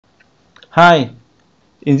Hi,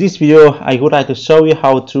 in this video I would like to show you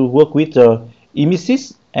how to work with the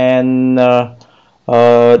images and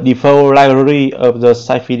default library of the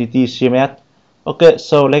Sitefinity CMS. Okay,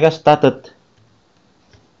 so let's get started.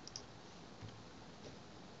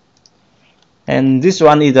 And this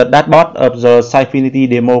one is the dashboard of the Sitefinity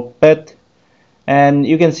demo page. And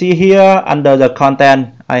you can see here under the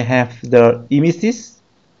content I have the images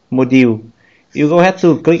module. You go ahead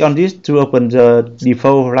to click on this to open the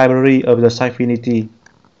default library of the Sitefinity.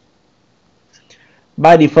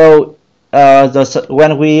 By default,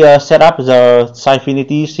 when we set up the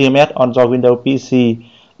Sitefinity CMS on the Windows PC,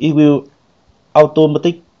 it will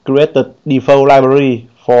automatically create the default library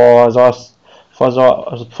for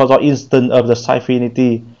the instance of the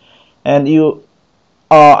Sitefinity, and you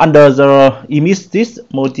under the image this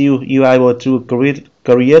module you are able to create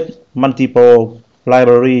multiple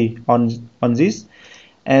library on this.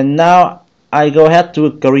 And now I go ahead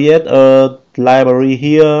to create a library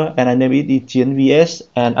here and I name it MVC,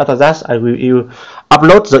 and after that I will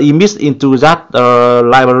upload the image into that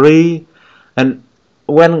library. And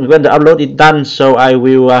when the upload is done, so I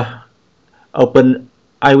will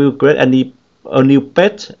create a new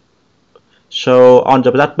page. So on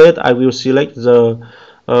that page I will select the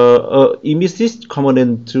images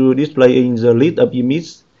component to display in the list of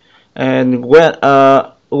images. And when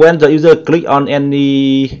the user click on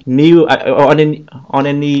any new on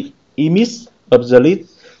any image of the list,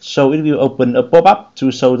 so it will open a pop-up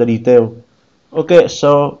to show the detail. Okay,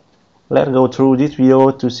 so let's go through this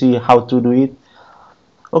video to see how to do it.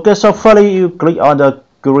 Okay, so firstly you click on the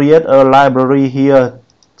create a library here.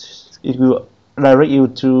 It will direct you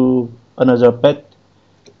to another page.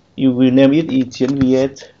 You will name it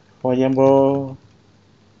HTML. For example,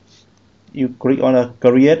 you click on a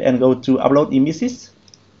create and go to upload images.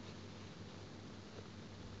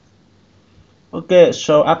 Okay,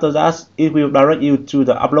 so after that it will direct you to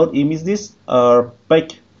the upload images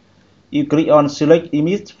page. You click on select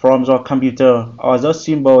image from your computer or the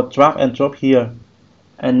symbol drag and drop here.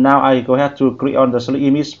 And now I go ahead to click on the select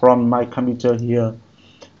image from my computer here.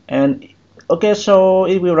 And okay, so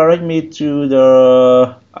it will direct me to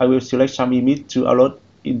the I will select some image to upload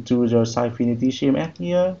into the Sitefinity CMS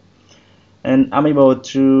here. And I'm able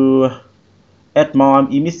to add more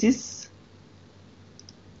images.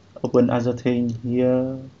 Open other thing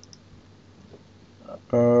here.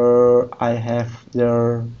 I have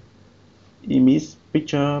the image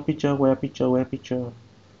picture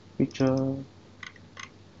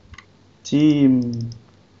team.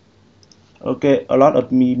 Okay, a lot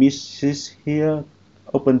of images here.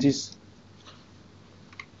 Open this.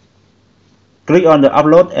 Click on the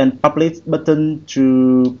upload and publish button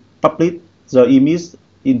to publish the image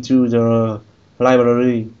into the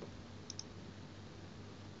library.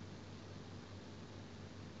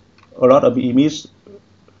 A lot of images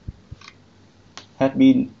have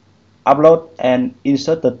been uploaded and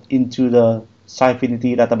inserted into the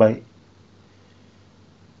Sitefinity database.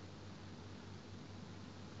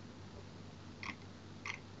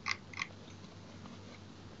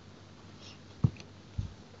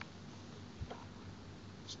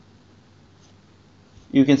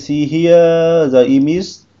 You can see here the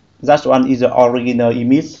image. That one is the original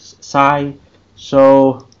image size.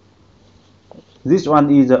 So this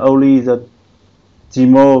one is only the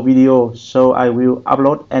demo video. So I will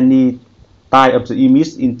upload any type of the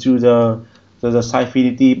image into the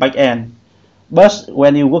Sitefinity backend. But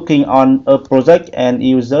when you're working on a project and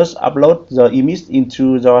you just upload the image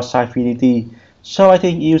into the Sitefinity, so I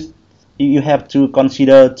think you have to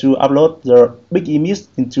consider to upload the big image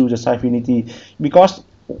into the Sitefinity, because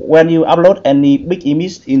when you upload any big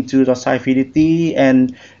image into the Sitefinity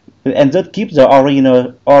and just keep the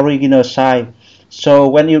original size, so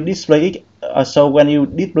when you display it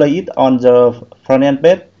on the front end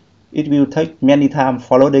page, it will take many time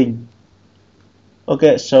for loading.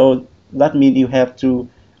 Okay, so that means you have to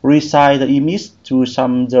resize the image to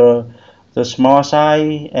some the small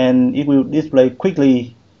size, and it will display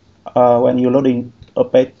quickly when you're loading a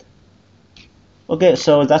page. Okay,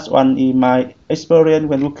 so that's one in my experience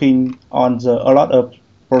when working on a lot of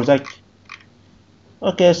projects.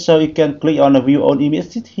 Okay, so you can click on the view all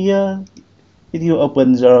images here. It will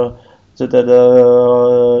open the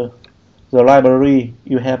library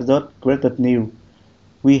you have just created new.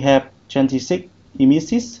 We have 26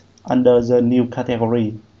 images under the new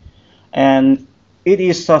category, and it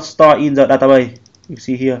is stored in the database. You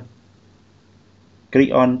see here.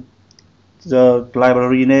 Click on the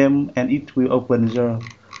library name and it will open the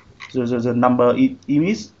number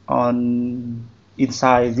image on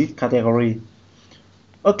inside this category.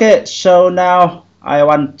 Okay, so now I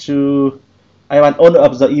want to I want all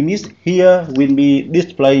of the image here will be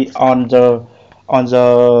displayed on the on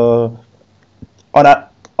the on a,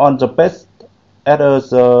 on the page at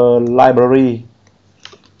the library.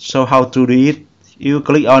 So how to do it? You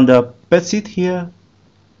click on the page sheet here.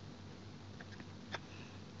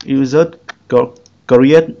 You just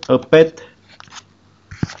create a page.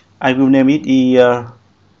 I will name it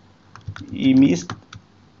image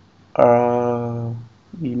uh,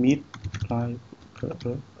 image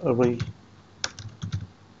library.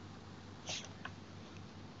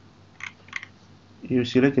 You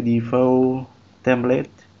select the default template.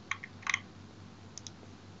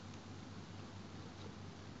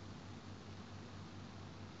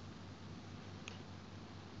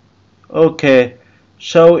 Okay,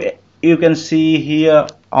 so you can see here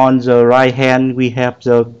on the right hand we have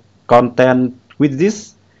the content. With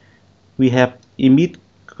this we have image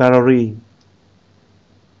gallery.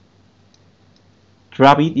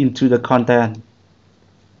 Drop it into the content.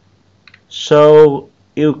 So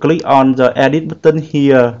you click on the edit button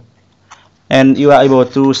here and you are able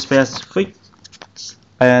to specify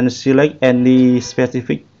and select any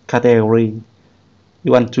specific category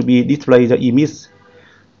you want to be display the image.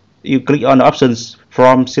 You click on the options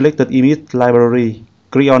from selected image library.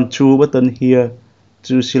 Click on Tool button here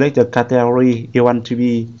to select the category you want to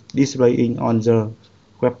be displaying on the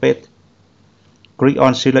web page. Click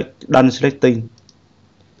on select done selecting.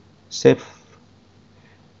 Save.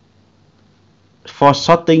 For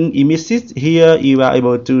sorting images here you are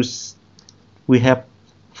able to we have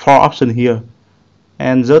 4 options here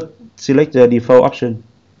and just select the default option.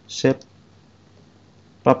 Save.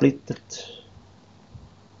 Publish it.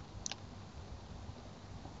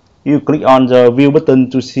 You click on the view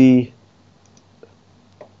button to see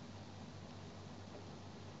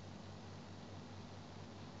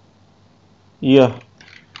here.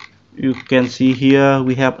 You can see here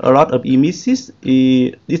we have a lot of images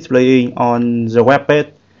displaying on the web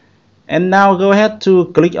page. And now go ahead to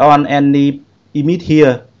click on any image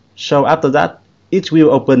here. So after that it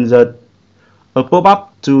will open the a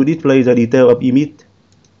pop-up to display the detail of image.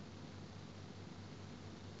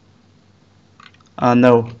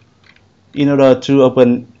 No. In order to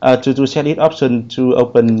open to set it option to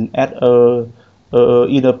open at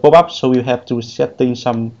in a pop-up, so you have to setting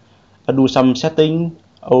some do some setting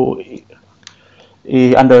under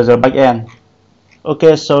the backend.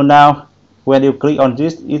 Okay, so now when you click on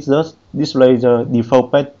this, it just display the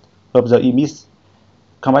default page of the image.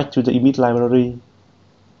 Come back to the image library,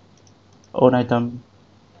 own item.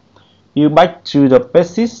 You back to the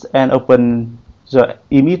pages and open the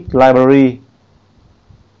image library.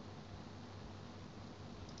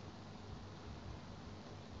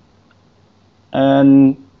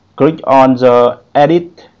 And click on the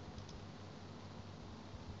edit.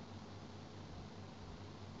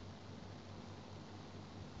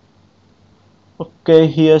 Okay,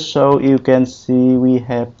 here so you can see we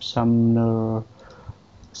have some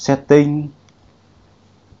setting.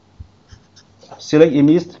 Select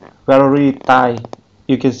image gallery type.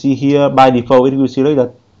 You can see here by default it will select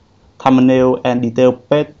the thumbnail and detail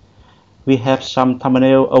page. We have some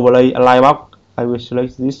thumbnail overlay align box. I will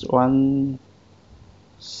select this one,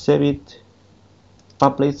 save it,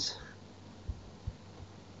 publish.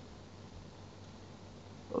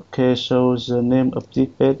 Okay, so the name of this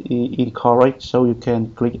page is incorrect, so you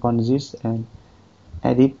can click on this and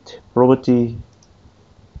edit property.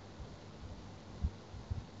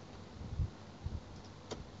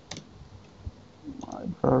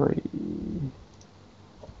 Library.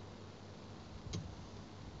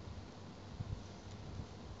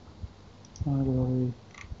 Library.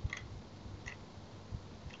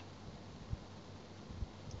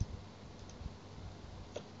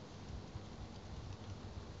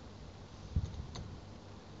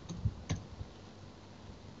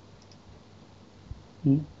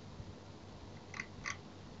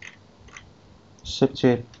 Save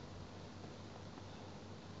change.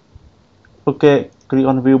 Okay, click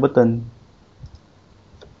on view button.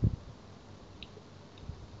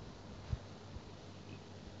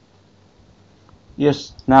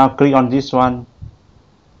 Yes, now click on this one.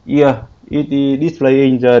 Yeah, it is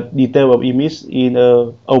displaying the detail of image in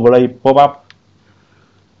a overlay pop-up.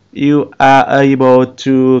 You are able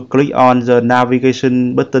to click on the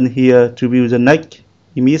navigation button here to view the next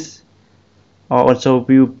image, or also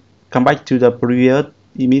view come back to the previous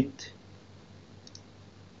image.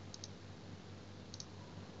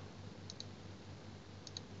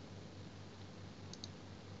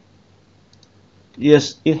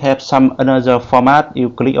 Yes, it has some another format.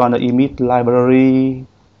 You click on the image library.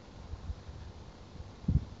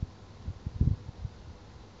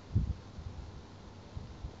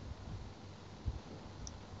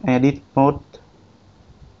 edit mode,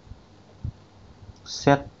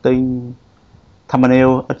 setting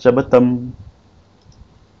thumbnail at the bottom.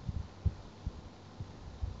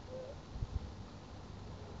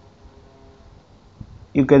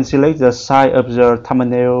 You can select the size of the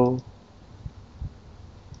thumbnail.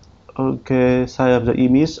 Okay, size of the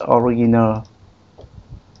image original.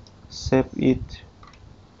 Save it.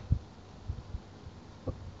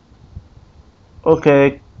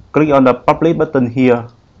 Okay, click on the publish button here.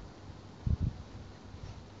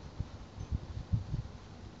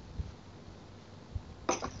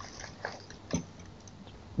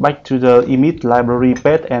 Back to the image library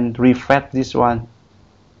page and refresh this one.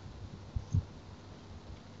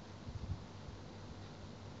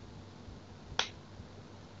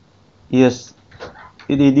 Yes,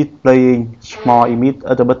 it is displaying small image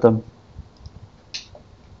at the bottom.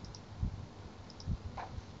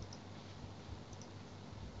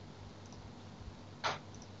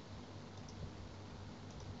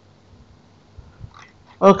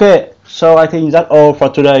 Okay, so I think that's all for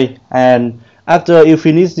today. And after you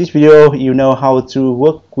finish this video, you know how to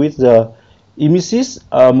work with the images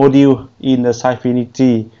module in the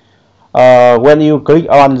Sitefinity. When you click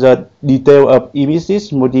on the detail of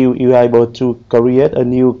images module, you are able to create a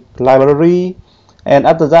new library, and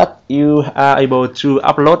after that, you are able to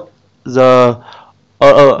upload the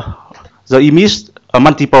image,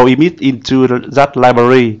 multiple image into that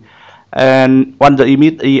library. And once the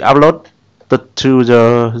image is uploaded to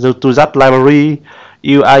that library,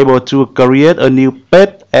 you are able to create a new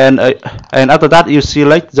page, and after that, you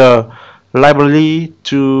select the library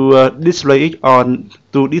to display it on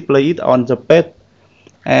the page.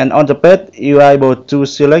 And on the page, you are able to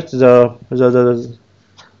select the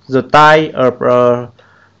type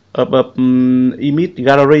of image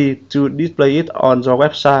gallery to display it on the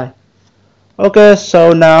website. Okay,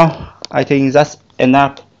 so now I think that's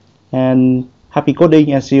enough, and happy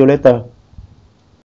coding and see you later.